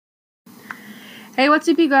Hey, what's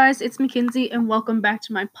up, you guys? It's Mackenzie, and welcome back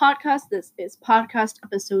to my podcast. This is podcast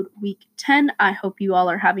episode week 10. I hope you all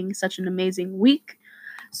are having such an amazing week.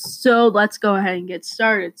 So let's go ahead and get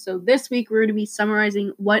started. So this week we're going to be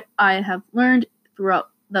summarizing what I have learned throughout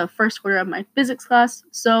the first quarter of my physics class.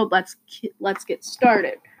 So let's get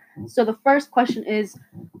started. So the first question is,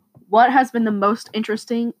 what has been the most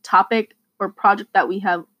interesting topic or project that we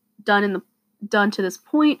have done to this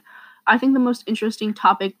point? I think the most interesting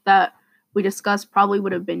topic that we discussed probably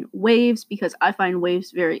would have been waves, because I find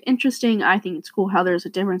waves very interesting. I think it's cool how there's a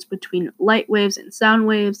difference between light waves and sound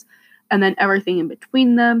waves, and then everything in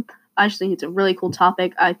between them. I just think it's a really cool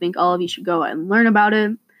topic. I think all of you should go and learn about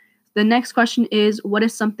it. The next question is, what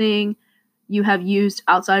is something you have used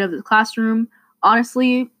outside of the classroom?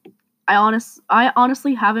 Honestly, I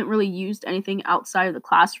honestly haven't really used anything outside of the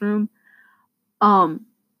classroom.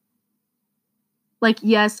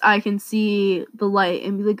 Yes, I can see the light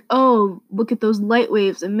and be like, oh, look at those light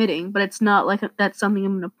waves emitting, but it's not like that's something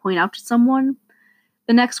I'm going to point out to someone.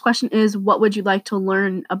 The next question is, what would you like to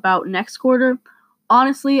learn about next quarter?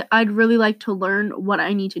 Honestly, I'd really like to learn what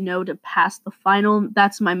I need to know to pass the final.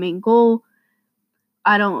 That's my main goal.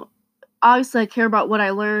 Obviously I care about what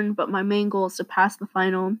I learn, but my main goal is to pass the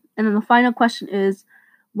final. And then the final question is,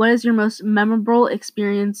 what is your most memorable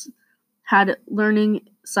experience had learning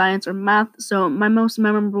science or math? So my most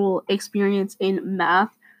memorable experience in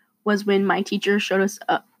math was when my teacher showed us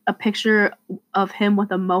a picture of him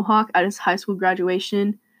with a mohawk at his high school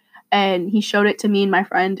graduation, and he showed it to me and my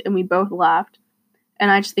friend, and we both laughed.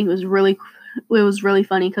 And I just think it was really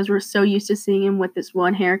funny, because we're so used to seeing him with this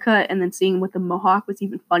one haircut, and then seeing him with the mohawk was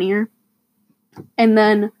even funnier. And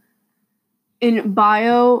then in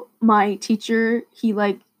bio, my teacher, he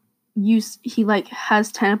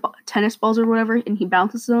has tennis balls or whatever, and he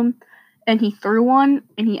bounces them, and he threw one,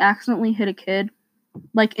 and he accidentally hit a kid,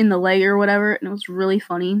 like in the leg or whatever, and it was really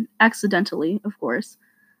funny. Accidentally, of course.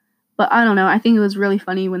 But I don't know, I think it was really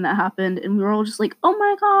funny when that happened, and we were all just like, oh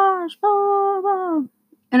my gosh, blah, blah.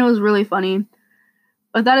 And it was really funny.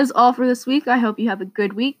 But that is all for this week. I hope you have a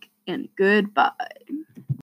good week, and goodbye.